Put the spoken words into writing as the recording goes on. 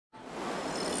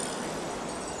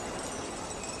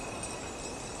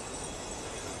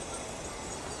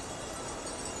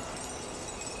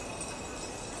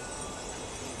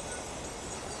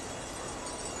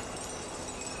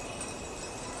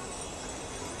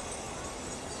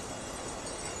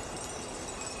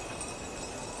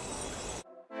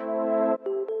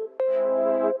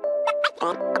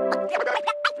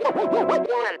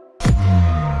1.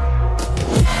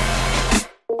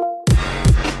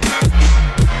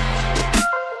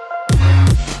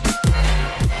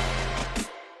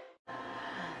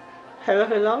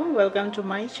 Hello, welcome to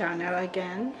my channel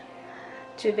again.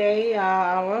 Today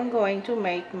I'm going to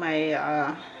make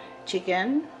my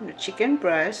chicken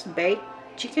breast, baked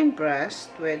chicken breast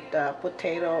with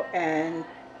potato and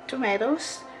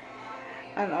tomatoes,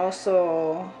 and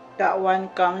also that one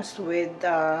comes with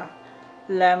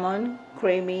lemon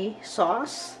creamy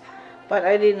sauce, but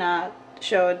I did not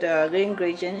show the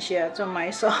ingredients yet on my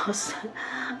sauce.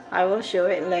 I will show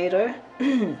it later.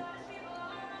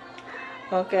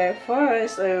 Okay,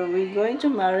 first we're going to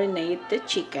marinate the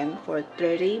chicken for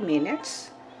 30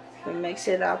 minutes. We mix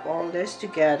it up all this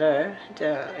together,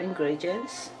 the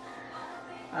ingredients,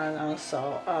 and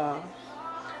also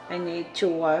I need to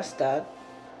wash that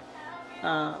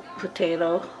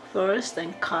potato first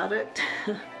and cut it.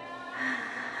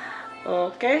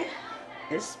 Okay,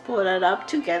 let's put it up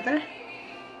together.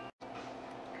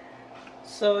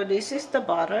 So this is the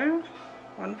butter,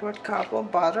 1/4 cup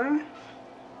of butter.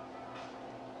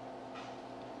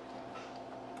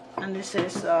 And this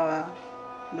is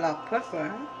black pepper,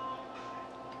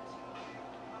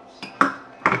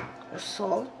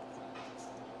 salt,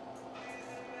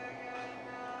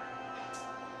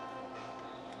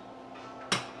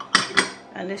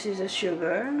 and this is a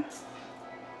sugar,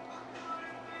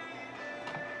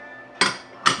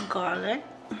 garlic,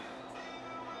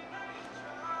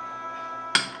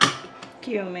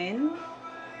 cumin,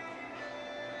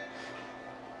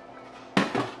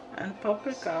 and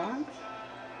paprika.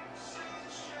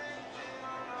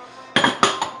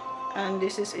 And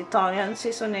this is Italian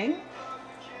seasoning.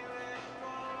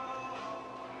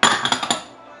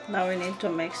 Now we need to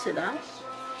mix it up.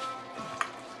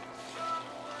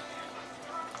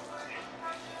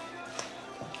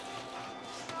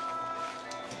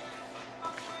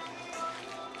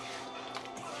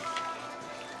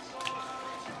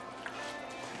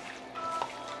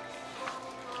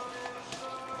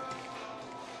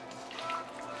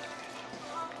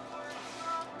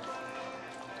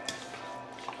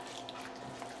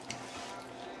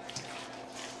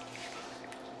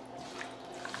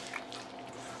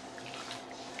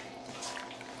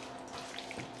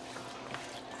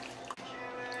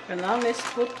 And now let's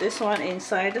put this one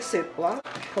inside the Ziploc,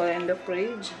 put it in the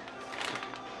fridge.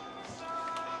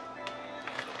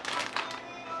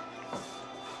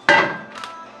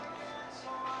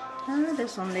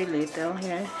 There's only little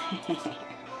here.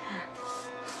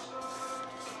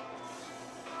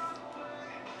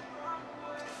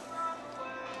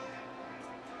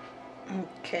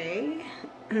 Okay.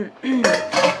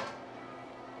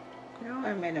 Oh,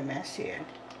 I made a mess here.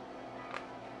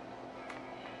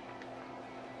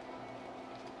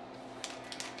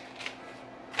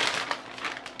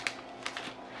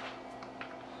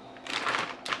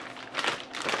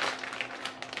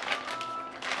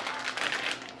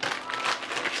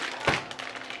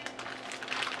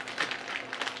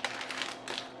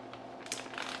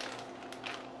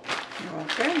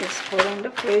 Okay, let's put on the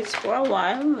fridge for a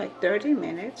while, like 30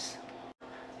 minutes.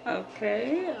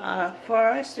 Okay,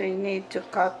 first we need to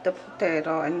cut the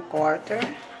potato in quarter.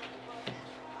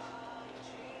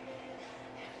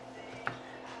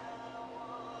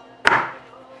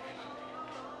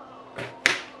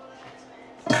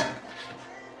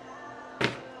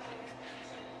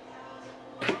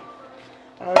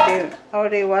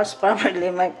 Already washed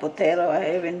properly my potato.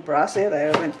 I even brushed it. I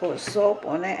even put soap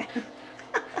on it.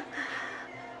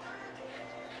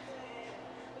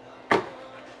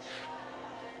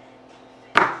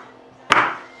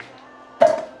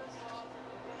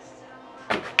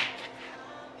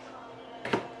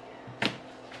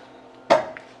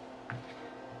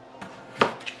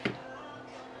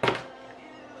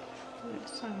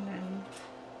 And then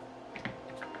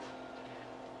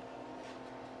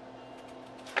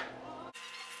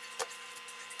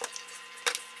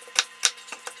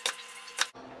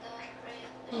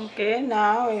okay,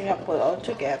 now we're gonna put all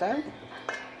together,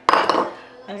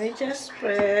 and we just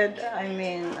spread,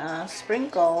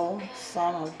 sprinkle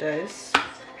some of this.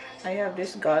 I have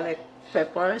this garlic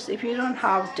peppers. If you don't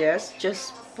have this,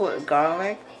 just put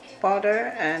garlic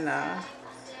powder and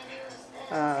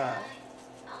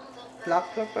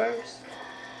black peppers.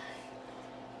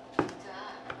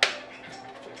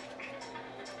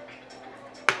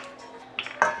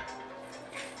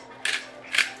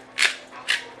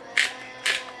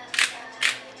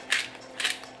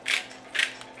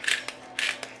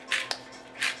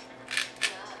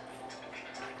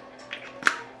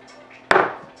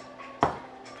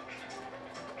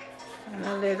 And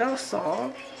a little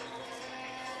salt.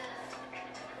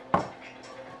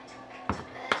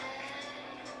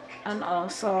 And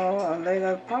also a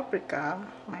little paprika.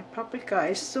 My paprika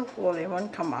is too full, it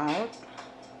won't come out.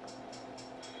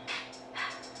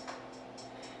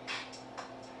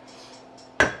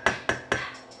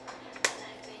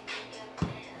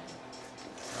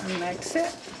 And mix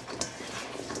it.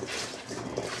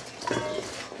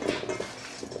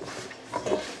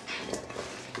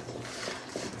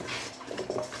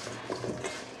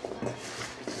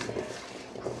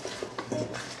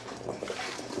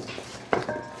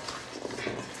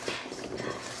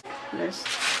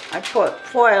 I put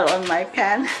foil on my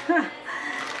pan.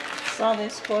 So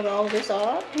let's put all this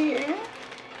up here.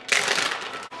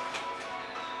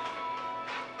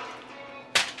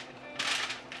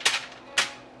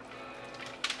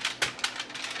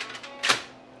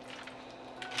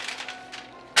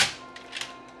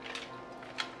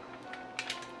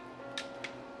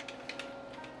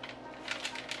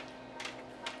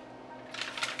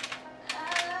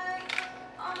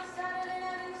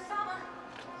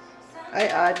 I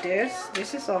add this.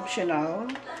 This is optional.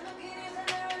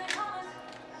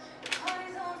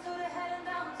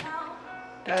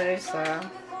 That is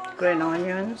green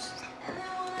onions.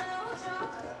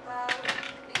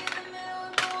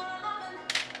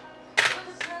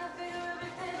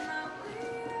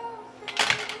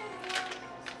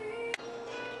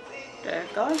 There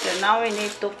it goes. And now we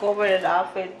need to cover it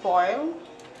up with foil.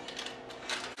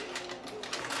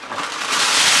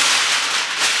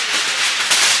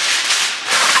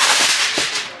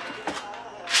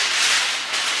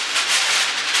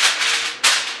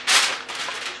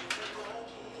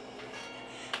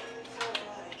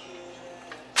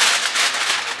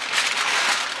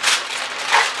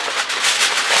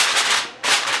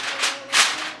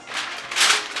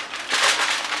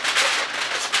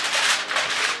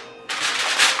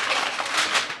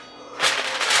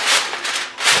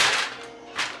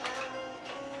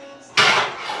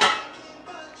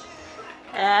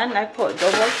 And I put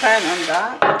double pan on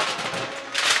that.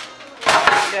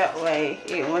 That way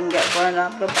it won't get burned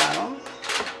up the bottom.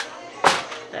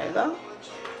 There you go.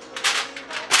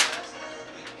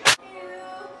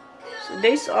 So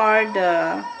these are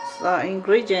the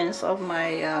ingredients of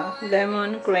my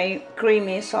lemon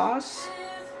creamy sauce.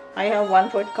 I have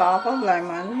 1/4 cup of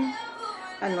lemon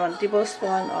and 1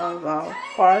 tablespoon of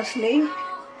parsley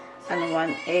and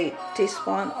 1/8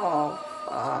 teaspoon of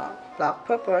black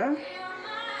pepper.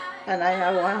 And I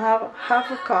have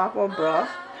half a cup of broth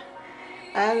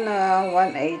and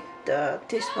 1/8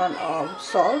 teaspoon of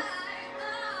salt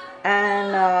and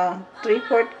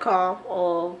 3/4 cup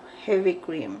of heavy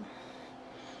cream.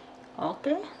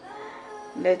 Okay,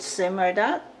 let's simmer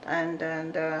that and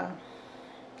then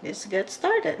let's get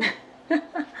started.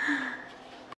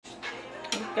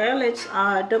 Okay, let's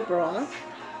add the broth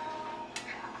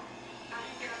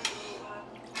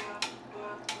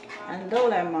and the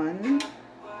lemon.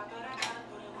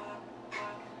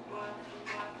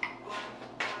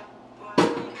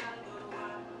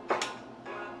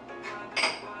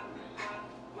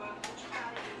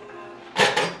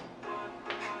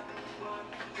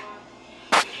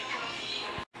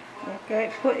 Okay,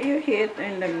 put your heat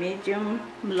in the medium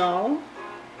low,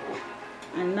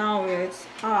 and now let's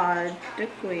add the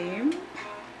cream.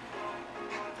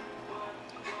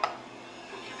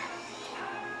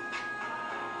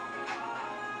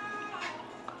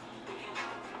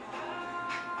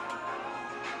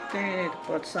 I need to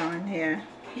put some in here.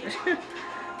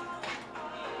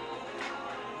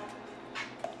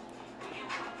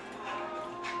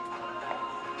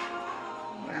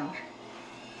 Well,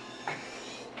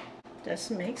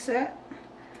 just mix it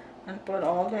and put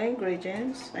all the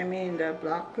ingredients. I mean the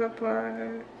black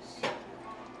peppers,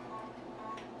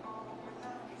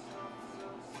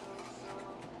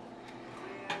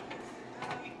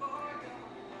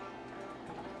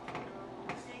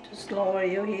 just lower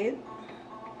your heat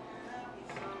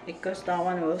because that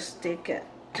one will stick it.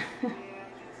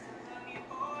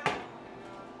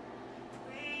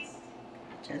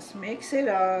 Just mix it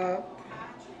up.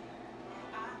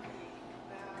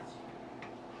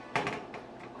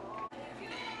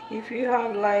 If you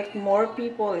have like more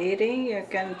people eating, you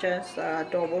can just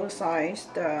double size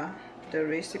the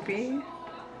recipe.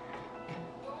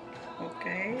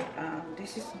 Okay,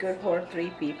 this is good for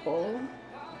 3 people.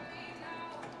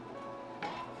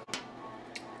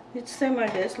 Let's simmer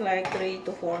this like 3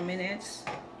 to 4 minutes.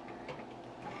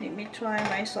 Let me try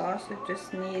my sauce. I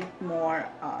just need more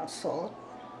salt.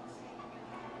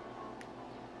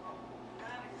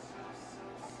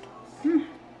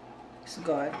 It's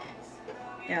good.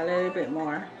 Yeah, a little bit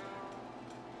more.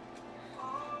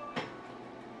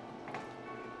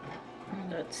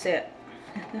 That's it.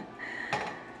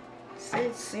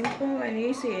 It's simple and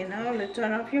easy. Now let's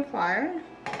turn off your fire.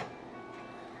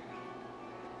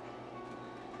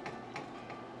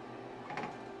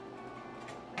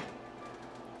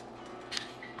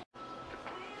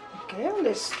 Okay,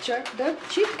 let's check the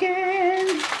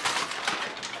chicken.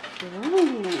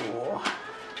 Ooh,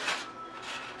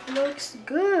 looks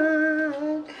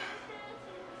good.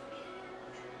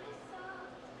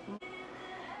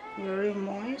 Very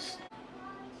moist.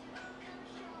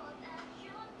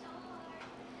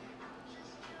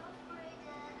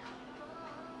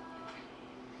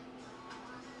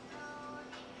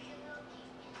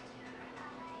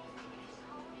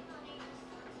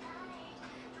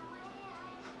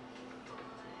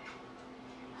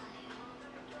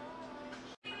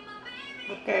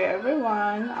 Okay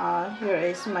everyone, here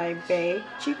is my baked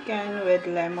chicken with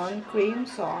lemon cream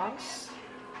sauce.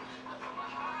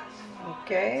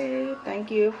 Okay, thank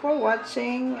you for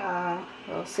watching.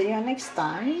 We'll see you next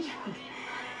time.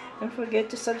 Don't forget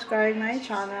to subscribe my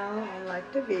channel and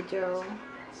like the video.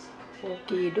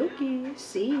 Okie dokie,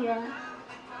 see ya.